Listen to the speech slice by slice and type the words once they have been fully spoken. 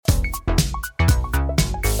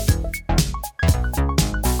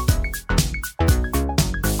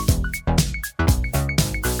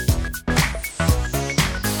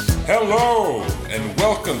Hello, and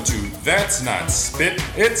welcome to That's Not Spit,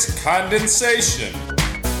 It's Condensation.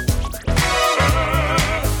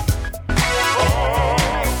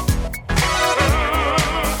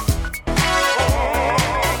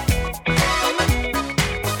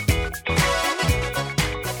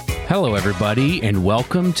 Hello, everybody, and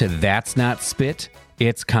welcome to That's Not Spit,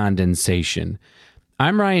 It's Condensation.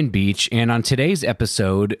 I'm Ryan Beach, and on today's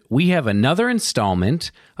episode, we have another installment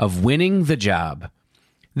of Winning the Job.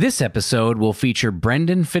 This episode will feature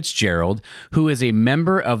Brendan Fitzgerald, who is a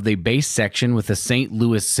member of the bass section with the St.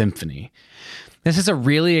 Louis Symphony. This is a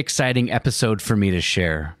really exciting episode for me to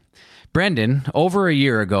share. Brendan, over a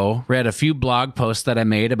year ago, read a few blog posts that I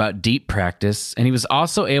made about deep practice, and he was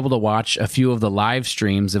also able to watch a few of the live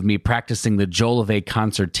streams of me practicing the Jolivet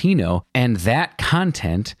Concertino, and that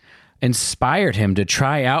content inspired him to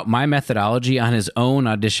try out my methodology on his own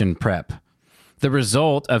audition prep. The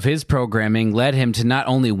result of his programming led him to not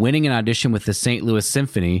only winning an audition with the St. Louis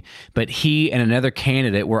Symphony, but he and another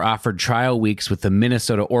candidate were offered trial weeks with the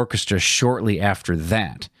Minnesota Orchestra shortly after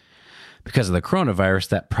that. Because of the coronavirus,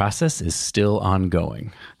 that process is still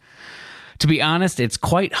ongoing. To be honest, it's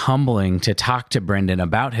quite humbling to talk to Brendan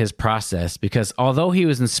about his process because although he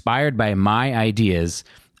was inspired by my ideas,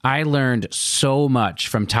 I learned so much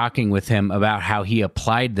from talking with him about how he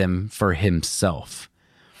applied them for himself.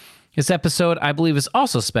 This episode, I believe, is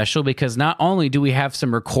also special because not only do we have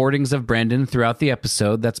some recordings of Brendan throughout the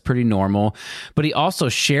episode, that's pretty normal, but he also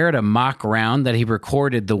shared a mock round that he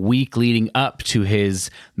recorded the week leading up to his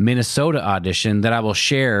Minnesota audition that I will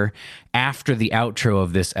share after the outro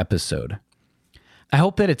of this episode. I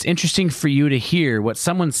hope that it's interesting for you to hear what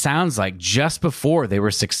someone sounds like just before they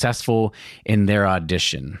were successful in their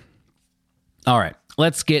audition. All right,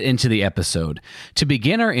 let's get into the episode. To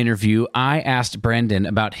begin our interview, I asked Brendan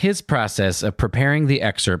about his process of preparing the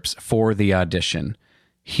excerpts for the audition.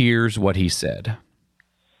 Here's what he said.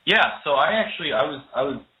 Yeah, so I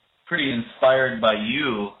was pretty inspired by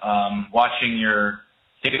you watching I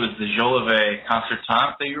think it was the Jolivet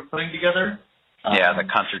Concertante that you were putting together. Yeah, the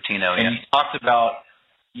Concertino, and you talked about,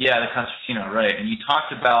 the Concertino, right. And you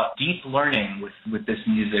talked about deep learning with this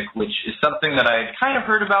music, which is something that I had kind of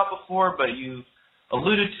heard about before, but you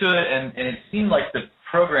alluded to it, and it seemed like the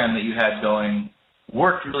program that you had going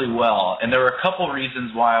worked really well. And there were a couple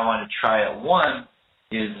reasons why I wanted to try it. One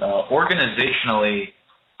is organizationally,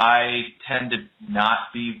 I tend to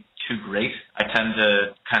not be too great. I tend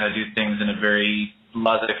to kind of do things in a very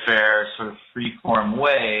laissez-faire, sort of free-form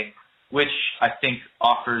way, which I think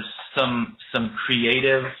offers some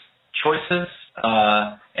creative choices,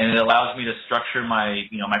 and it allows me to structure my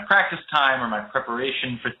practice time or my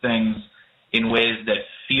preparation for things in ways that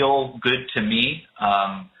feel good to me.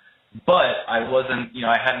 But I wasn't,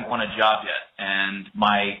 I hadn't won a job yet, and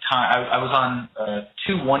my time, I was on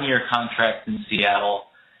 2 one-year contracts in Seattle,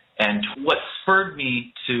 and what spurred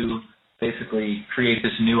me to basically create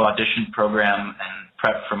this new audition program and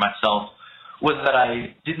prep for myself was that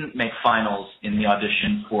I didn't make finals in the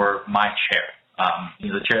audition for my chair.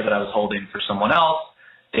 The chair that I was holding for someone else,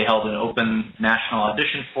 they held an open national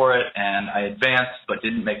audition for it, and I advanced but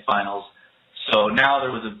didn't make finals. So now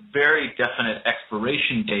there was a very definite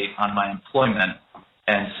expiration date on my employment,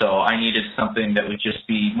 and so I needed something that would just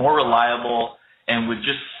be more reliable and would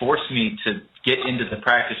just force me to get into the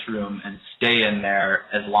practice room and stay in there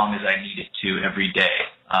as long as I needed to every day.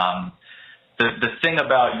 The thing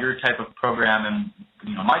about your type of program and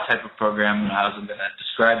my type of program, and how I was going to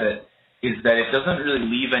describe it, is that it doesn't really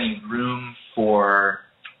leave any room for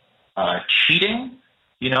cheating.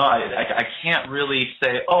 I can't really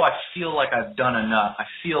say, I feel like I've done enough. I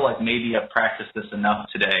feel like maybe I've practiced this enough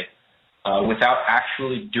today without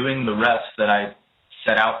actually doing the reps that I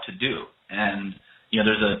set out to do. And,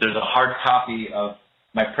 there's a hard copy of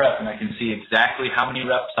my prep, and I can see exactly how many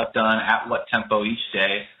reps I've done at what tempo each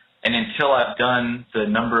day. And until I've done the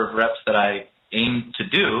number of reps that I aim to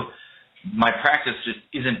do, my practice just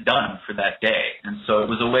isn't done for that day. And so it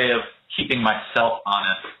was a way of keeping myself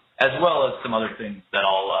honest, as well as some other things that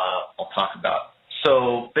I'll talk about.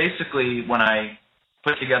 So basically, when I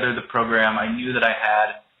put together the program, I knew that I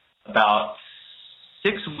had about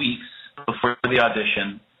 6 weeks before the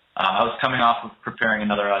audition. I was coming off of preparing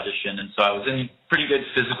another audition, and so I was in pretty good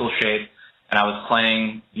physical shape, and I was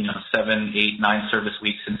playing, 7, 8, 9 service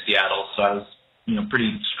weeks in Seattle, so I was,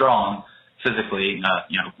 pretty strong physically,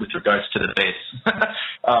 with regards to the bass.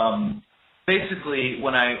 Basically,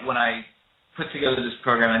 when I put together this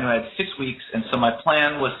program, I knew I had 6 weeks, and so my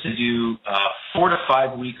plan was to do 4 to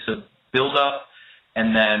 5 weeks of build-up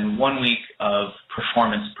and then 1 week of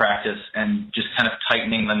performance practice and just kind of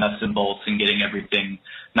tightening the nuts and bolts and getting everything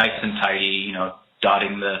nice and tidy,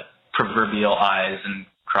 dotting the proverbial I's and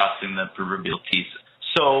crossing the proverbial T's.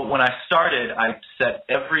 So when I started, I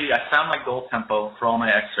found my goal tempo for all my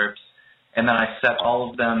excerpts, and then I set all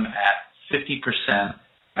of them at 50%.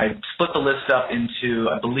 I split the list up into,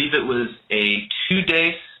 I believe it was a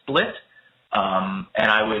 2-day split, and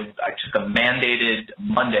I took a mandated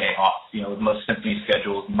Monday off. With most symphony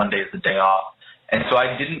schedules, Monday is the day off. And so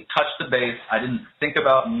I didn't touch the bass. I didn't think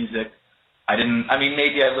about music.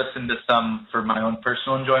 Maybe I listened to some for my own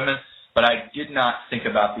personal enjoyment, but I did not think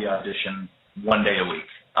about the audition one day a week.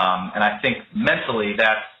 And I think mentally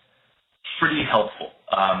that's pretty helpful.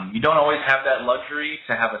 You don't always have that luxury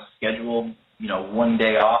to have a scheduled, one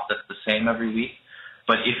day off that's the same every week.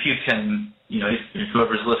 But if you can, if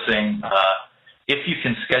whoever's listening, if you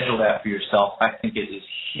can schedule that for yourself, I think it is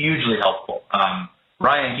hugely helpful.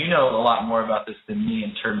 Ryan, you know a lot more about this than me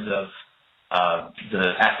in terms of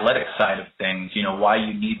the athletic side of things, why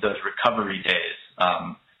you need those recovery days.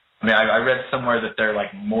 I read somewhere that they're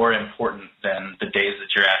like more important than the days that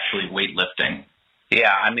you're actually weightlifting.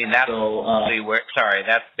 Yeah,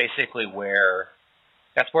 that's basically where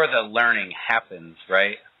the learning happens,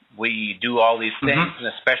 right? We do all these things, and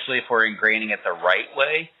especially if we're ingraining it the right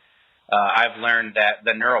way. I've learned that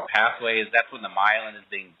the neural pathways, that's when the myelin is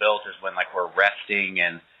being built, is when we're resting,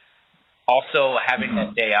 and also having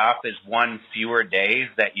that day off is one fewer days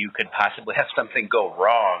that you could possibly have something go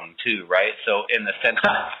wrong too, right? So in the sense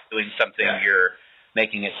of doing something, you're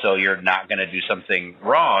making it so you're not going to do something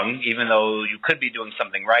wrong, even though you could be doing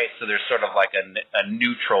something right. So there's sort of like a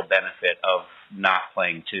neutral benefit of not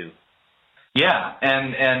playing too. Yeah,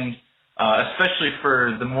 and especially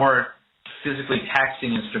for the more physically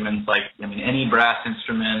taxing instruments, any brass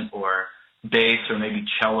instrument or bass or maybe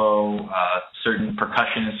cello, certain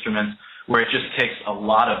percussion instruments, where it just takes a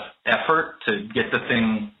lot of effort to get the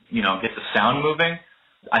thing, get the sound moving.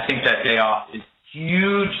 I think that day off is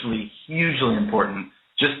hugely, hugely important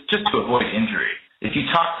just to avoid injury. If you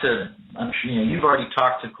talk to, I'm sure, you've already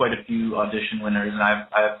talked to quite a few audition winners, and I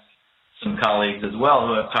have some colleagues as well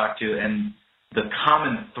who I've talked to, and the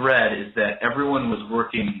common thread is that everyone was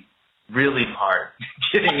working really hard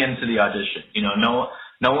getting into the audition.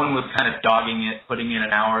 No one was kind of dogging it, putting in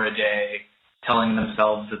an hour a day, telling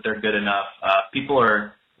themselves that they're good enough. People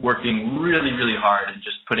are working really, really hard and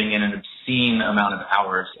just putting in an obscene amount of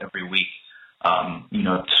hours every week,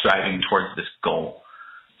 striving towards this goal.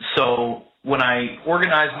 So when I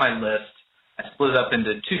organized my list, I split it up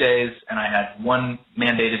into 2 days, and I had one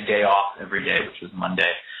mandated day off every day, which was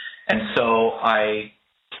Monday. And so I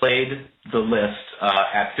played the list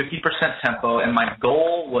at 50% tempo, and my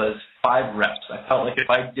goal was 5 reps. I felt like if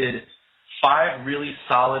I did 5 really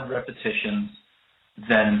solid repetitions,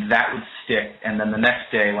 then that would stick. And then the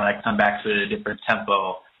next day, when I come back to it at a different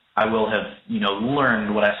tempo, I will have,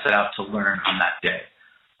 learned what I set out to learn on that day.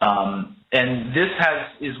 And this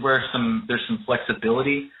is where there's some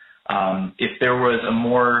flexibility. If there was a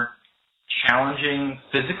more challenging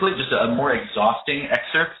physically, just a more exhausting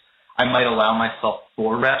excerpt, I might allow myself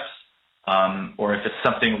 4 reps. Or if it's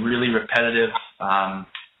something really repetitive,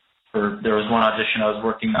 there was one audition I was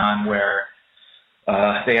working on where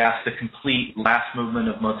they asked the complete last movement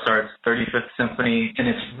of Mozart's 35th Symphony, and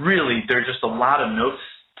there's just a lot of notes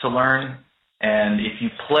to learn, and if you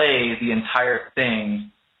play the entire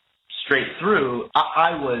thing straight through,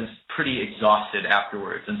 I was pretty exhausted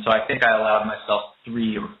afterwards, and so I think I allowed myself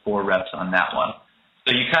 3 or 4 reps on that one.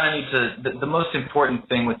 So you kind of need to, the most important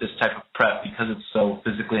thing with this type of prep, because it's so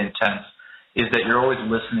physically intense, is that you're always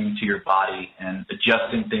listening to your body and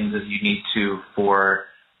adjusting things as you need to for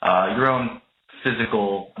your own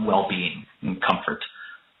physical well-being and comfort.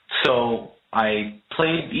 So I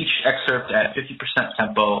played each excerpt at 50%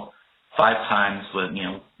 tempo 5 times was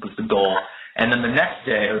the goal. And then the next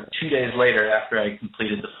day, or 2 days later, after I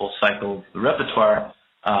completed the full cycle of the repertoire,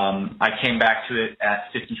 I came back to it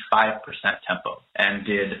at 55% tempo and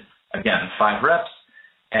did, again, 5 reps.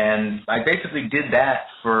 And I basically did that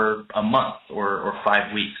for a month or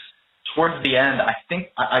 5 weeks. Towards the end, I think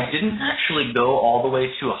I didn't actually go all the way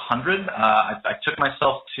to 100. I took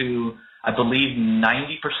myself to, I believe,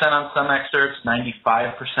 90% on some excerpts,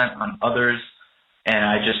 95% on others. And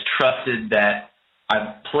I just trusted that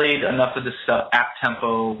I've played enough of this stuff at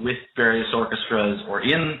tempo with various orchestras or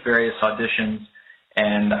in various auditions,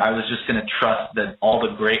 and I was just going to trust that all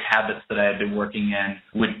the great habits that I had been working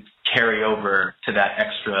in would carry over to that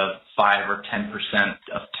extra 5 or 10%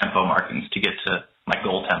 of tempo markings to get to my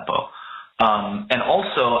goal tempo. And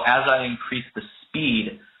also, as I increased the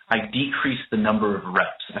speed, I decreased the number of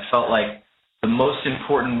reps. I felt like the most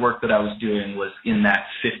important work that I was doing was in that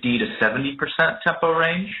 50 to 70% tempo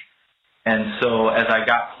range. And so as I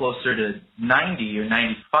got closer to 90 or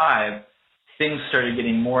 95, things started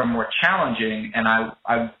getting more and more challenging, and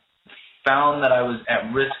I found that I was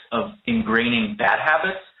at risk of ingraining bad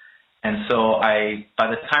habits. And so by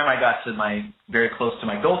the time I got to very close to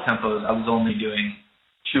my goal tempos, I was only doing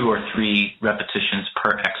 2 or 3 repetitions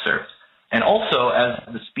per excerpt. And also,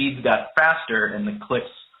 as the speeds got faster and the clicks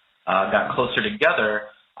got closer together,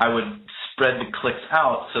 I would spread the clicks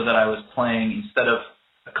out so that I was playing, instead of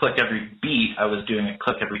a click every beat, I was doing a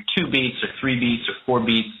click every 2 beats or 3 beats or 4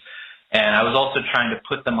 beats. And I was also trying to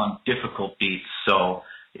put them on difficult beats. So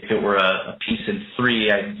if it were a piece in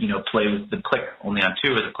 3, I'd play with the click only on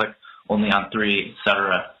 2 or the click only on 3,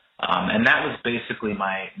 etc. And that was basically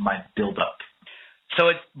my build-up.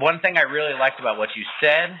 So one thing I really liked about what you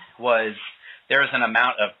said was there was an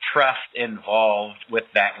amount of trust involved with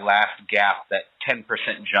that last gap, that 10%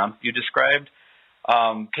 jump you described.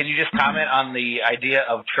 Can you just comment on the idea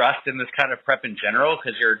of trust in this kind of prep in general?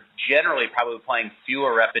 Because you're generally probably playing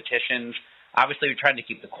fewer repetitions. Obviously, you're trying to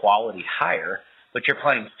keep the quality higher, but you're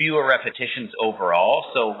playing fewer repetitions overall.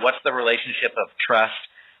 So what's the relationship of trust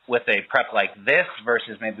with a prep like this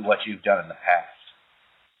versus maybe what you've done in the past?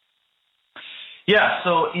 Yeah,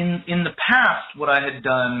 so in the past, what I had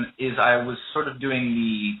done is I was sort of doing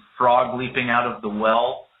the frog leaping out of the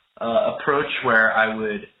well approach, where I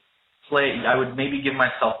would maybe give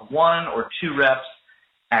myself 1 or 2 reps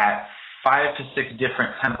at 5 to 6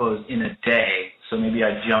 different tempos in a day. So maybe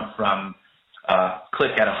I'd jump from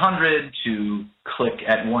click at 100 to click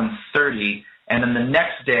at 130, and then the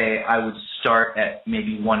next day I would start at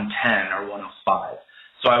maybe 110 or 105.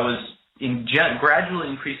 So I was gradually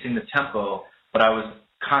increasing the tempo, but I was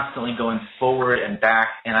constantly going forward and back.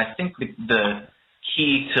 And I think the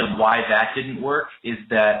key to why that didn't work is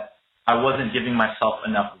that I wasn't giving myself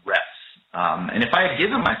enough reps. And if I had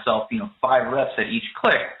given myself, 5 reps at each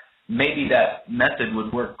click, maybe that method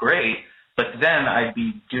would work great, but then I'd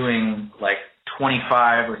be doing like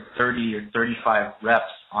 25 or 30 or 35 reps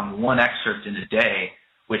on one excerpt in a day,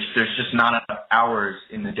 which there's just not enough hours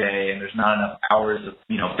in the day, and there's not enough hours of,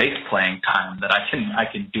 bass playing time that I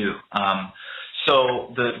can do.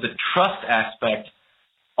 So the trust aspect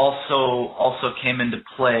also came into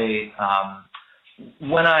play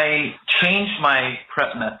when I changed my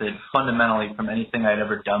prep method fundamentally from anything I'd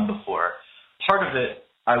ever done before. Part of it,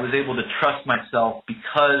 I was able to trust myself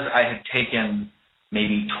because I had taken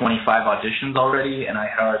maybe 25 auditions already, and I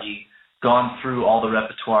had already gone through all the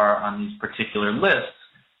repertoire on these particular lists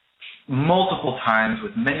multiple times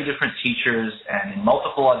with many different teachers and in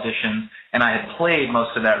multiple auditions, and I had played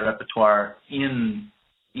most of that repertoire in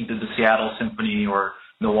either the Seattle Symphony or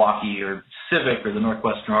Milwaukee or Civic or the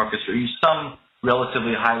Northwestern Orchestra, or some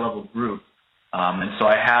relatively high-level group. And so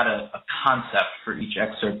I had a concept for each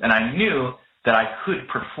excerpt, and I knew that I could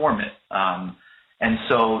perform it. And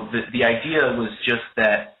so the idea was just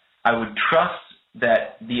that I would trust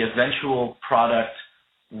that the eventual product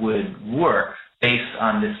would work based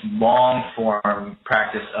on this long-form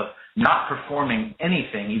practice of not performing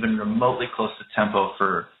anything even remotely close to tempo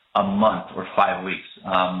for a month or 5 weeks.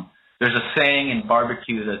 There's a saying in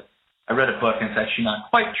barbecue that I read a book, and it's actually not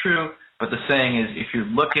quite true, but the saying is, if you're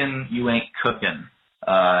looking, you ain't cooking.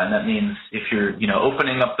 And that means if you're,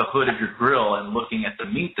 opening up the hood of your grill and looking at the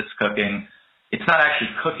meat that's cooking, it's not actually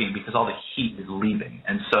cooking because all the heat is leaving.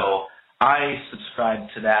 And so I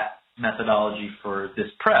subscribed to that methodology for this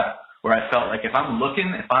prep, where I felt like if I'm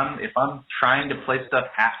looking, if I'm trying to play stuff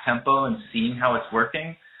half tempo and seeing how it's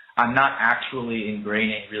working, I'm not actually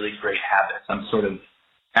ingraining really great habits. I'm sort of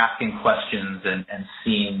asking questions and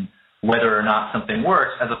seeing whether or not something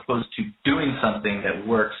works, as opposed to doing something that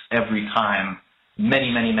works every time, many,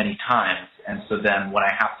 many, many times. And so then when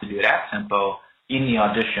I have to do it at tempo in the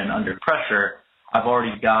audition under pressure, I've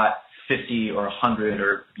already got 50 or 100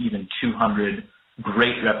 or even 200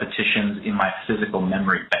 great repetitions in my physical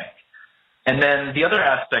memory bank. And then the other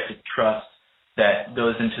aspect of trust that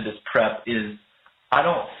goes into this prep is I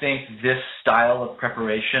don't think this style of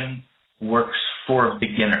preparation works for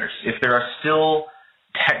beginners. If there are still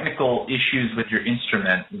technical issues with your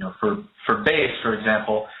instrument, for bass, for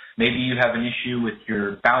example, maybe you have an issue with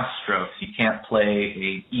your bounce strokes. You can't play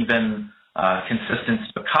a even, consistent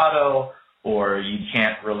spiccato, or you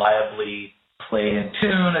can't reliably play in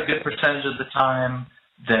tune a good percentage of the time,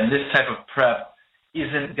 then this type of prep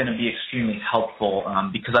isn't going to be extremely helpful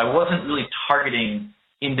because I wasn't really targeting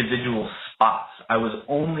individual spots. I was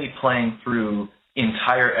only playing through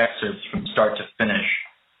entire excerpts from start to finish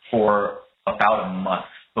for about a month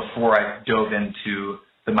before I dove into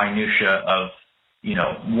the minutia of,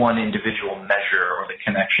 one individual measure or the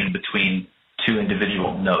connection between 2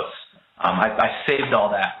 individual notes. I saved all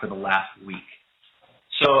that for the last week.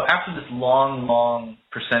 So after this long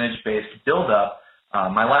percentage-based build-up,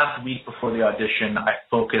 my last week before the audition, I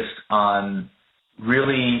focused on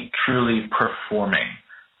really, truly performing.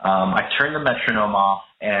 I turned the metronome off,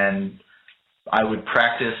 and I would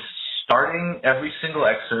practice starting every single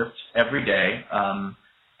excerpt every day,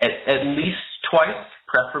 at least twice,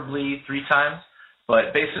 preferably 3 times.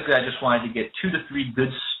 But basically, I just wanted to get 2 to 3 good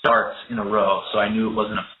starts in a row, so I knew it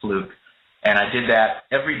wasn't a fluke. And I did that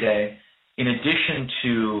every day, in addition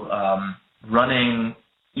to running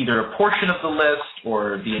either a portion of the list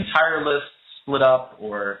or the entire list split up,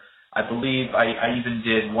 or I believe I even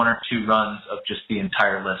did 1 or 2 runs of just the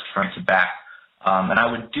entire list front to back. And I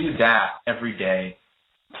would do that every day,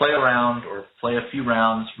 play around or play a few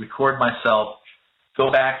rounds, record myself, go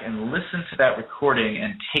back and listen to that recording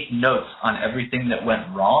and take notes on everything that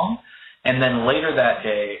went wrong. And then later that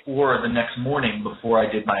day or the next morning before I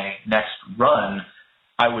did my next run,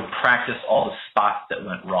 I would practice all the spots that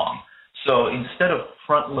went wrong. So instead of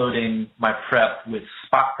front-loading my prep with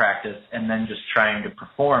spot practice and then just trying to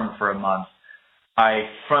perform for a month, I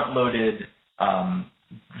front-loaded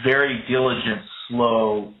very diligent,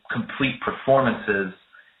 slow, complete performances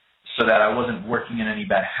so that I wasn't working in any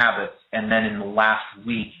bad habits. And then in the last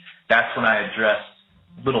week, that's when I addressed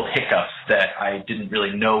little hiccups that I didn't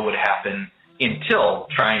really know would happen until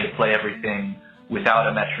trying to play everything without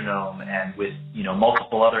a metronome and with,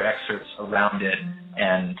 multiple other excerpts around it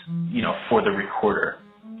and, for the recorder.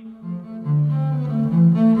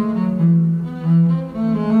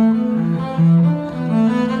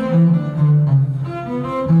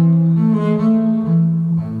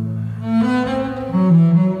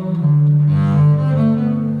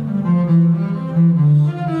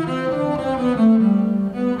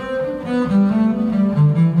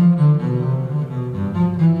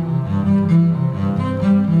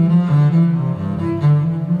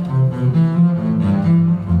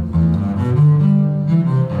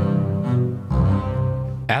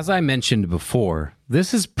 As I mentioned before,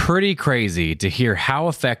 this is pretty crazy to hear how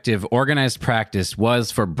effective organized practice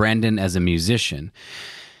was for Brendan as a musician.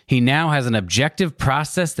 He now has an objective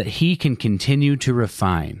process that he can continue to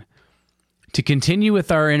refine. To continue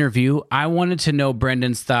with our interview, I wanted to know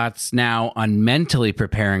Brendan's thoughts now on mentally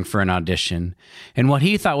preparing for an audition and what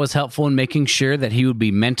he thought was helpful in making sure that he would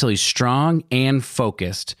be mentally strong and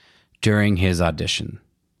focused during his audition.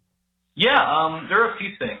 Yeah, there are a few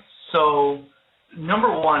things. So,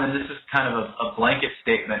 number one, and this is kind of a blanket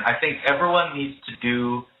statement, I think everyone needs to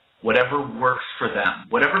do whatever works for them.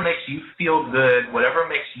 Whatever makes you feel good, whatever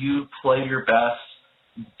makes you play your best,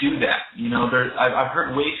 do that. I've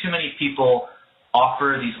heard way too many people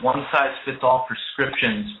offer these one-size-fits-all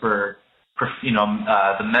prescriptions for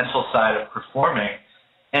the mental side of performing,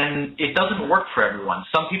 and it doesn't work for everyone.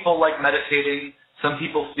 Some people like meditating. Some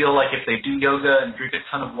people feel like if they do yoga and drink a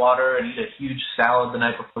ton of water and eat a huge salad the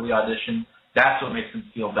night before the audition, that's what makes them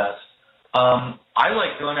feel best. I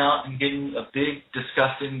like going out and getting a big,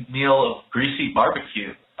 disgusting meal of greasy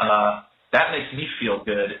barbecue. That makes me feel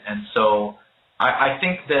good. And so I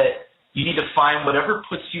think that you need to find whatever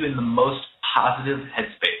puts you in the most positive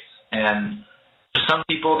headspace. And for some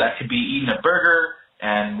people, that could be eating a burger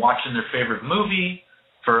and watching their favorite movie.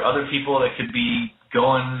 For other people, that could be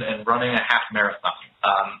going and running a half marathon.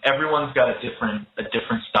 Everyone's got a different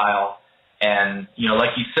style. And,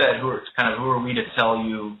 like you said, who are we to tell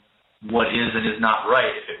you what is and is not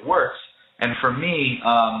right if it works? And for me,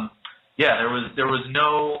 there was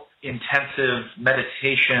no intensive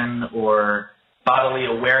meditation or bodily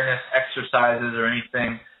awareness exercises or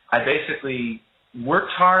anything. I basically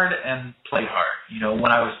worked hard and played hard.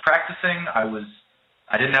 When I was practicing,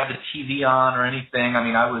 I didn't have the TV on or anything. I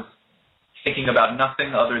mean, I was thinking about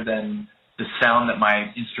nothing other than the sound that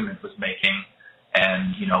my instrument was making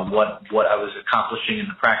and, what I was accomplishing in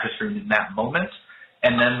the practice room in that moment.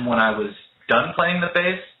 And then when I was done playing the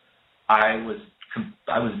bass, I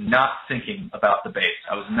was not thinking about the bass.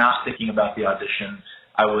 I was not thinking about the audition.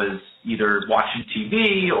 I was either watching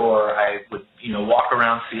TV or I would, walk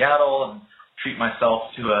around Seattle and treat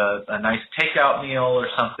myself to a nice takeout meal or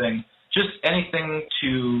something. Just anything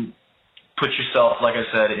to put yourself, like I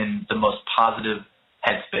said, in the most positive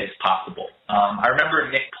headspace possible. I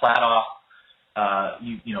remember Nick Platoff,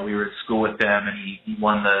 we were at school with them, and he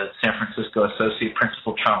won the San Francisco Associate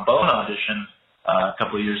Principal Trombone audition a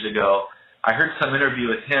couple of years ago. I heard some interview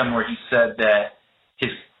with him where he said that his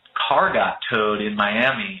car got towed in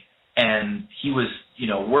Miami, and he was,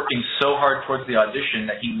 working so hard towards the audition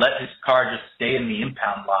that he let his car just stay in the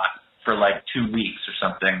impound lot for like 2 weeks or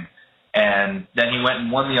something. And then he went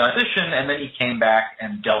and won the audition, and then he came back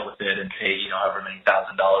and dealt with it and paid, however many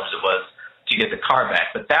 $1,000s it was to get the car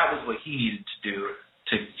back. But that was what he needed to do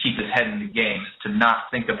to keep his head in the game, is to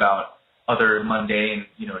not think about other mundane,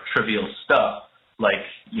 trivial stuff like,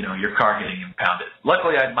 your car getting impounded.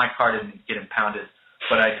 Luckily, my car didn't get impounded,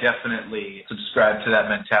 but I definitely subscribe to that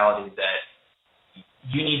mentality that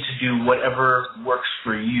you need to do whatever works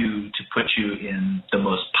for you to put you in the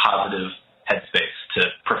most positive headspace to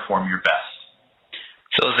perform your best.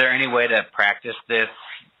 So is there any way to practice this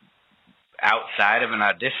outside of an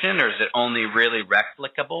audition, or is it only really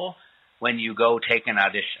replicable when you go take an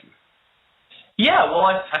audition? Yeah, well,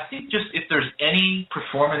 I think just if there's any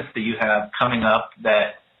performance that you have coming up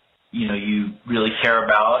that, you really care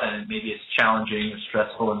about and maybe it's challenging or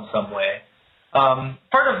stressful in some way,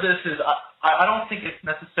 part of this is I don't think it's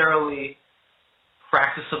necessarily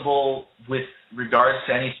practicable with regards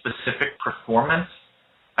to any specific performance.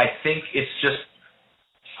 I think it's just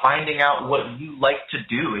finding out what you like to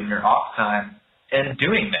do in your off time and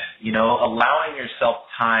doing that, allowing yourself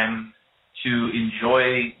time to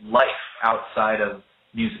enjoy life outside of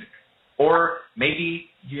music. Or maybe,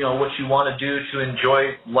 what you want to do to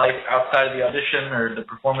enjoy life outside of the audition or the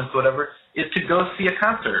performance, whatever, is to go see a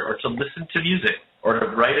concert or to listen to music or to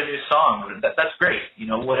write a new song. That's great.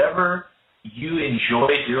 Whatever you enjoy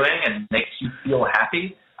doing and makes you feel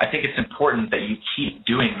happy, I think it's important that you keep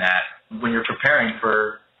doing that when you're preparing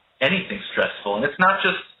for anything stressful. And it's not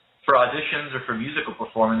just for auditions or for musical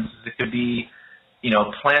performances. It could be,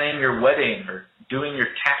 planning your wedding or doing your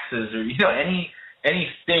taxes or,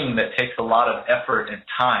 anything that takes a lot of effort and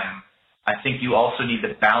time. I think you also need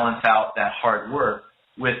to balance out that hard work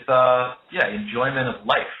with, enjoyment of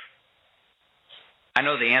life. I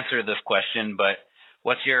know the answer to this question, but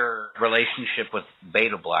what's your relationship with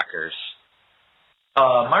beta blockers?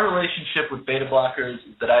 My relationship with beta blockers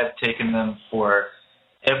is that I've taken them for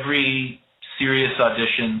every serious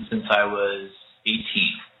audition since I was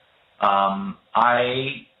 18.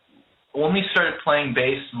 I only started playing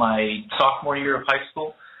bass my sophomore year of high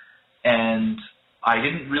school, and I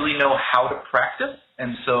didn't really know how to practice.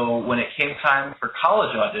 And so when it came time for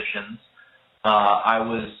college auditions, I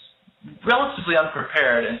was relatively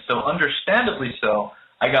unprepared, and so understandably so,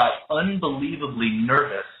 I got unbelievably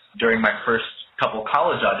nervous during my first couple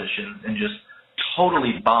college auditions and just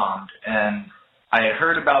totally bombed. And I had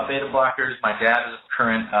heard about beta blockers. My dad is a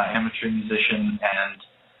current amateur musician, and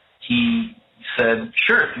he said,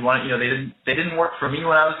 sure, if you want, they didn't work for me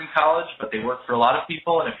when I was in college, but they work for a lot of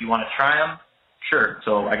people, and if you want to try them, sure.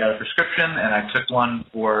 So I got a prescription, and I took one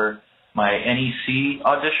for my NEC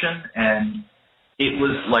audition, and it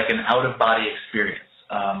was like an out-of-body experience.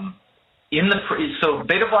 So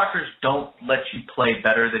beta blockers don't let you play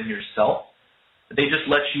better than yourself. They just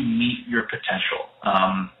let you meet your potential.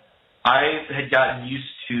 I had gotten used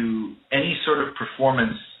to any sort of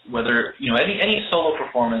performance, whether, any solo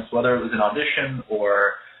performance, whether it was an audition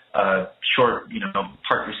or a short,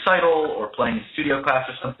 part recital or playing in studio class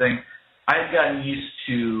or something. I had gotten used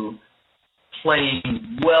to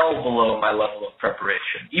playing well below my level of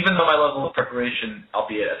preparation. Even though my level of preparation,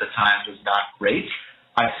 albeit at the times, was not great,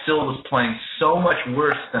 I still was playing so much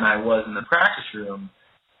worse than I was in the practice room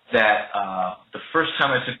that the first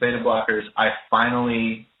time I took beta blockers, I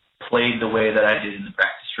finally played the way that I did in the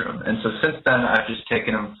practice room. And so since then, I've just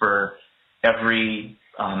taken them for every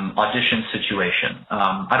audition situation.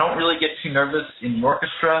 I don't really get too nervous in the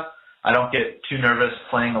orchestra. I don't get too nervous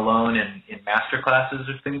playing alone in master classes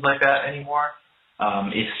or things like that anymore.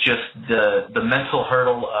 It's just the mental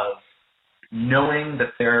hurdle of knowing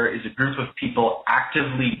that there is a group of people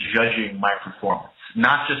actively judging my performance,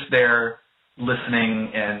 not just there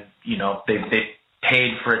listening and, they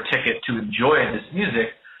paid for a ticket to enjoy this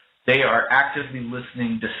music. They are actively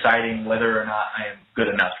listening, deciding whether or not I am good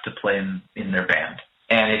enough to play in their band.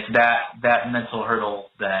 And it's that mental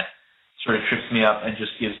hurdle that sort of trips me up and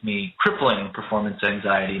just gives me crippling performance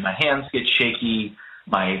anxiety. My hands get shaky.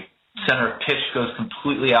 My center of pitch goes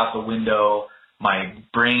completely out the window. My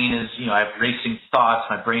brain is, I have racing thoughts.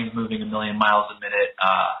 My brain's moving a million miles a minute.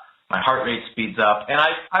 My heart rate speeds up. And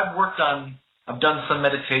I've done some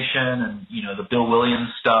meditation and, the Bill Williams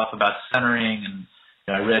stuff about centering, and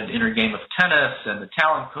I read Inner Game of Tennis and the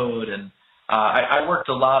Talent Code, and I worked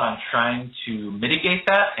a lot on trying to mitigate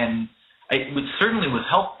that, and it certainly was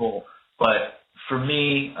helpful. But for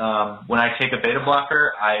me, when I take a beta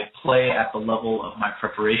blocker, I play at the level of my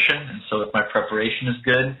preparation, and so if my preparation is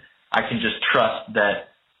good, I can just trust that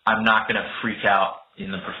I'm not going to freak out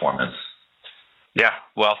in the performance. Yeah,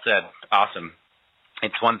 well said. Awesome.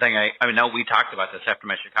 It's one thing I know we talked about this after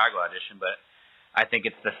my Chicago audition, but I think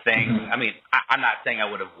it's the thing. I mean, I'm not saying I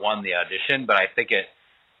would have won the audition, but I think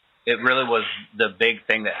it really was the big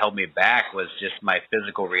thing that held me back was just my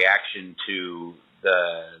physical reaction to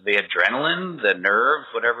the adrenaline, the nerves,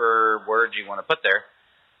 whatever words you want to put there.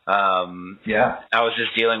 I was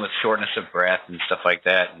just dealing with shortness of breath and stuff like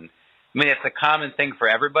that. And I mean, it's a common thing for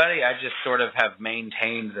everybody. I just sort of have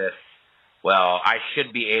maintained this, well, I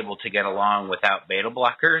should be able to get along without beta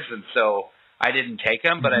blockers. And so I didn't take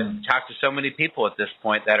them, but I've talked to so many people at this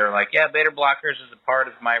point that are like, yeah, beta blockers is a part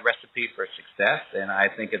of my recipe for success. And I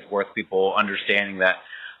think it's worth people understanding that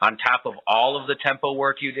on top of all of the tempo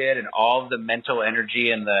work you did and all of the mental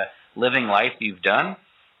energy and the living life you've done,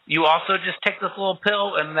 you also just take this little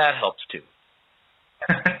pill and that helps too.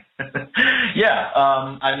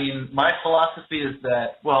 I mean, my philosophy is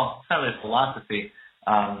that, well, it's not really a philosophy.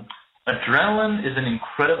 Adrenaline is an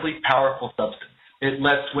incredibly powerful substance. It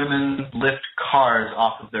lets women lift cars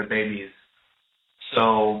off of their babies.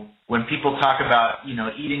 So when people talk about,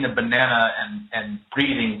 eating a banana and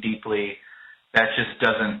breathing deeply, that just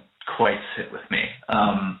doesn't quite sit with me.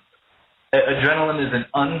 Adrenaline is an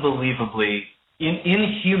unbelievably,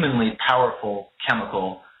 inhumanly powerful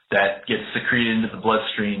chemical that gets secreted into the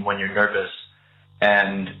bloodstream when you're nervous.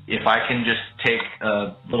 And if I can just take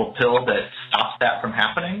a little pill that stops that from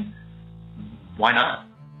happening, why not?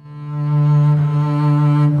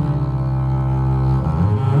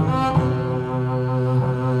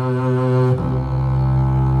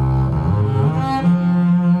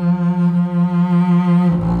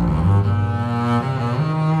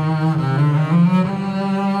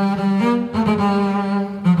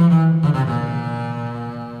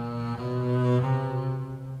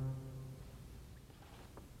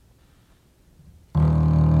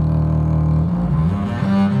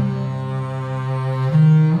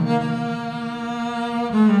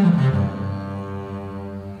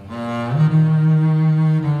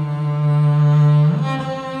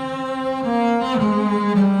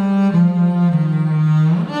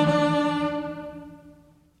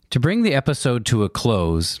 To bring the episode to a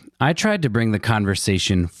close, I tried to bring the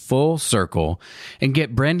conversation full circle and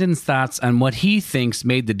get Brendan's thoughts on what he thinks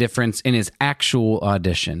made the difference in his actual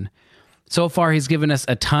audition. So far, he's given us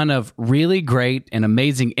a ton of really great and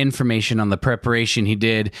amazing information on the preparation he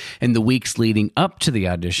did in the weeks leading up to the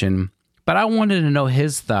audition, but I wanted to know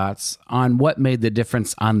his thoughts on what made the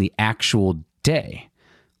difference on the actual day.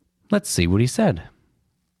 Let's see what he said.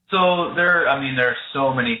 So there are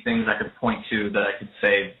so many things I could point to that I could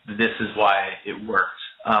say this is why it worked.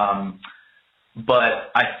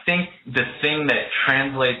 But I think the thing that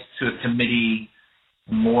translates to a committee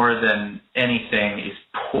more than anything is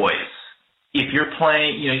poise. If you're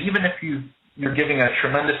playing, even if you're giving a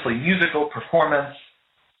tremendously musical performance,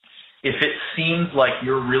 if it seems like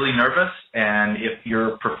you're really nervous and if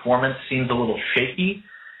your performance seems a little shaky,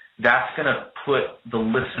 that's going to put the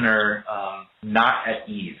listener not at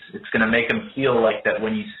ease. It's going to make them feel like that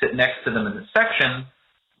when you sit next to them in the section,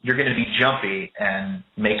 you're going to be jumpy and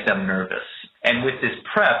make them nervous. And with this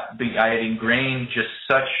prep, I had ingrained just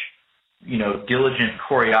such, diligent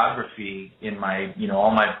choreography in my,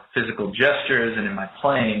 all my physical gestures and in my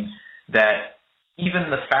playing that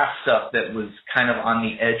even the fast stuff that was kind of on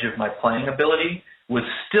the edge of my playing ability was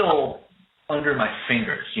still under my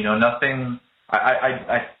fingers. Nothing.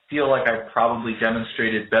 I feel like I probably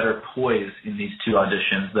demonstrated better poise in these two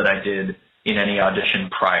auditions than I did in any audition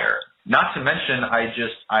prior. Not to mention,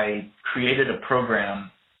 I created a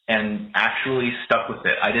program and actually stuck with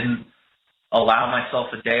it. I didn't allow myself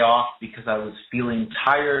a day off because I was feeling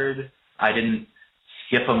tired. I didn't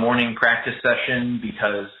skip a morning practice session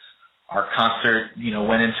because our concert,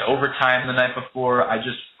 went into overtime the night before. I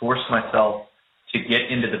just forced myself to get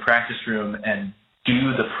into the practice room and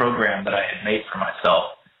do the program that I had made for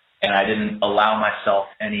myself. And I didn't allow myself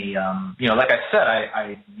any, like I said,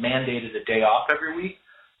 I mandated a day off every week.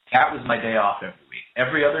 That was my day off every week.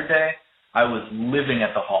 Every other day, I was living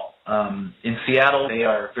at the hall. In Seattle, they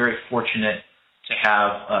are very fortunate to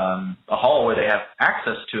have a hall where they have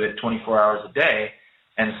access to it 24 hours a day.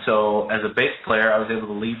 And so as a bass player, I was able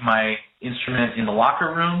to leave my instrument in the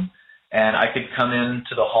locker room, and I could come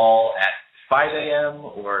into the hall at 5 a.m.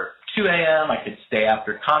 or 2 a.m. I could stay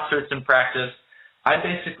after concerts and practice. I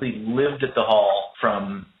basically lived at the hall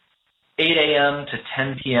from 8 a.m. to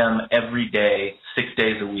 10 p.m. every day, 6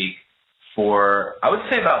 days a week for, I would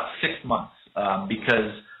say, about 6 months,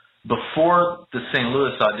 because before the St.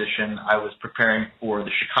 Louis audition, I was preparing for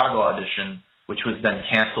the Chicago audition, which was then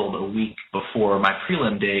canceled a week before my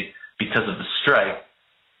prelim date because of the strike.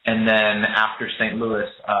 And then after St. Louis,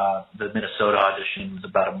 the Minnesota audition was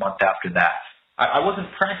about a month after that. I wasn't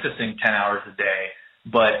practicing 10 hours a day,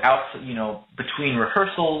 but between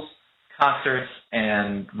rehearsals, concerts,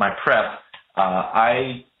 and my prep,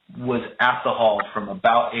 I was at the hall from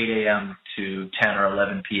about 8 a.m. to 10 or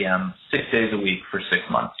 11 p.m., 6 days a week for 6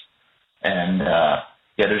 months. And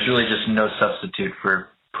there's really just no substitute for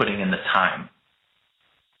putting in the time.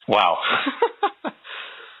 Wow.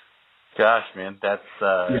 Gosh, man, that's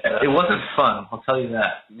it wasn't fun. I'll tell you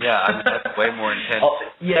that. Yeah, I mean, that's way more intense.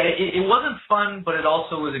 It wasn't fun, but it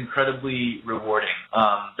also was incredibly rewarding.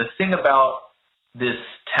 The thing about this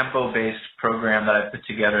tempo-based program that I put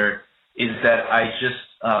together is that I just,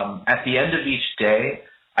 at the end of each day,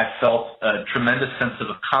 I felt a tremendous sense of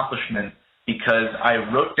accomplishment because I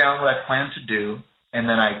wrote down what I planned to do, and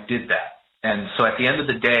then I did that. And so at the end of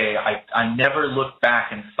the day, I never looked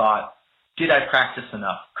back and thought, did I practice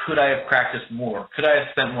enough? Could I have practiced more? Could I have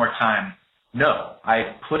spent more time? No,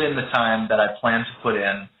 I put in the time that I planned to put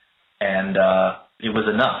in, and it was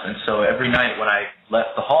enough. And so every night when I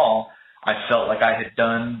left the hall, I felt like I had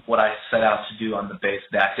done what I set out to do on the bass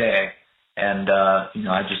that day. And,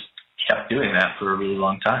 I just kept doing that for a really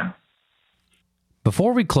long time.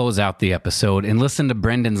 Before we close out the episode and listen to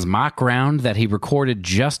Brendan's mock round that he recorded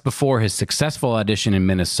just before his successful audition in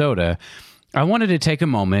Minnesota, I wanted to take a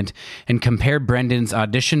moment and compare Brendan's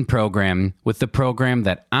audition program with the program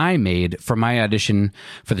that I made for my audition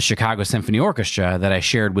for the Chicago Symphony Orchestra that I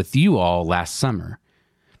shared with you all last summer.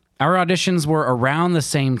 Our auditions were around the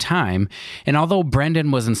same time, and although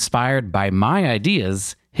Brendan was inspired by my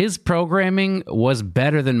ideas, his programming was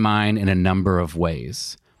better than mine in a number of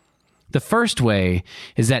ways. The first way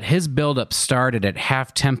is that his buildup started at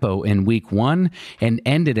half tempo in week 1 and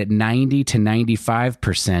ended at 90 to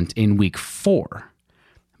 95% in week 4.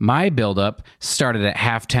 My buildup started at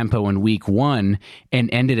half tempo in week 1 and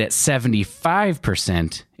ended at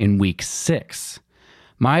 75% in week 6.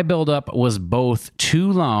 My buildup was both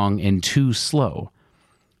too long and too slow.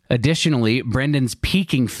 Additionally, Brendan's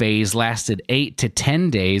peaking phase lasted 8 to 10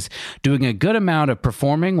 days, doing a good amount of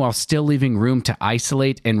performing while still leaving room to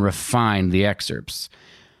isolate and refine the excerpts.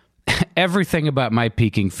 Everything about my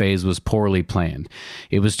peaking phase was poorly planned.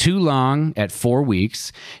 It was too long at 4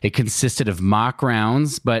 weeks. It consisted of mock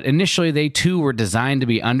rounds, but initially they too were designed to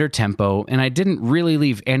be under tempo, and I didn't really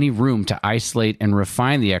leave any room to isolate and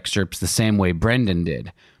refine the excerpts the same way Brendan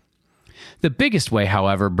did. The biggest way,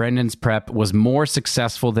 however, Brendan's prep was more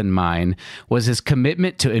successful than mine was his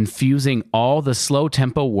commitment to infusing all the slow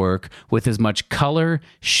tempo work with as much color,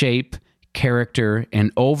 shape, character,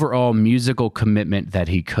 and overall musical commitment that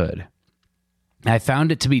he could. I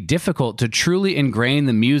found it to be difficult to truly ingrain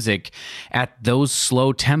the music at those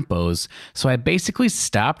slow tempos, so I basically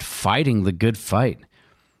stopped fighting the good fight.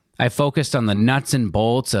 I focused on the nuts and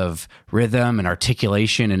bolts of rhythm and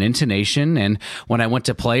articulation and intonation, and when I went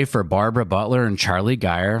to play for Barbara Butler and Charlie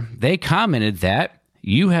Geyer, they commented that,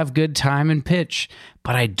 "You have good time and pitch,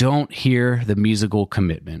 but I don't hear the musical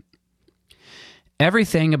commitment."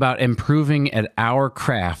 Everything about improving at our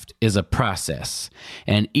craft is a process,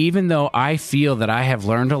 and even though I feel that I have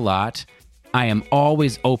learned a lot, I am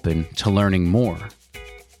always open to learning more,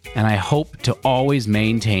 and I hope to always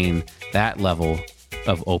maintain that level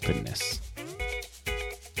of openness.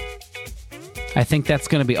 I think that's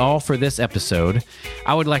going to be all for this episode.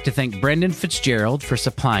 I would like to thank Brendan Fitzgerald for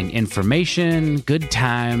supplying information, good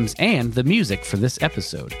times, and the music for this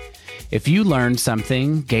episode. If you learned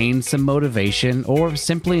something, gained some motivation, or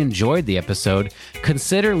simply enjoyed the episode,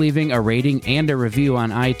 consider leaving a rating and a review on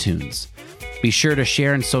iTunes. Be sure to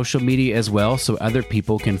share on social media as well so other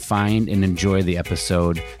people can find and enjoy the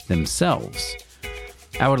episode themselves.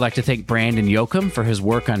 I would like to thank Brandon Yoakum for his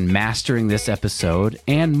work on mastering this episode,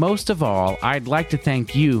 and most of all, I'd like to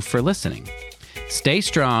thank you for listening. Stay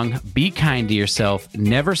strong, be kind to yourself,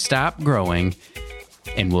 never stop growing,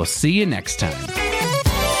 and we'll see you next time.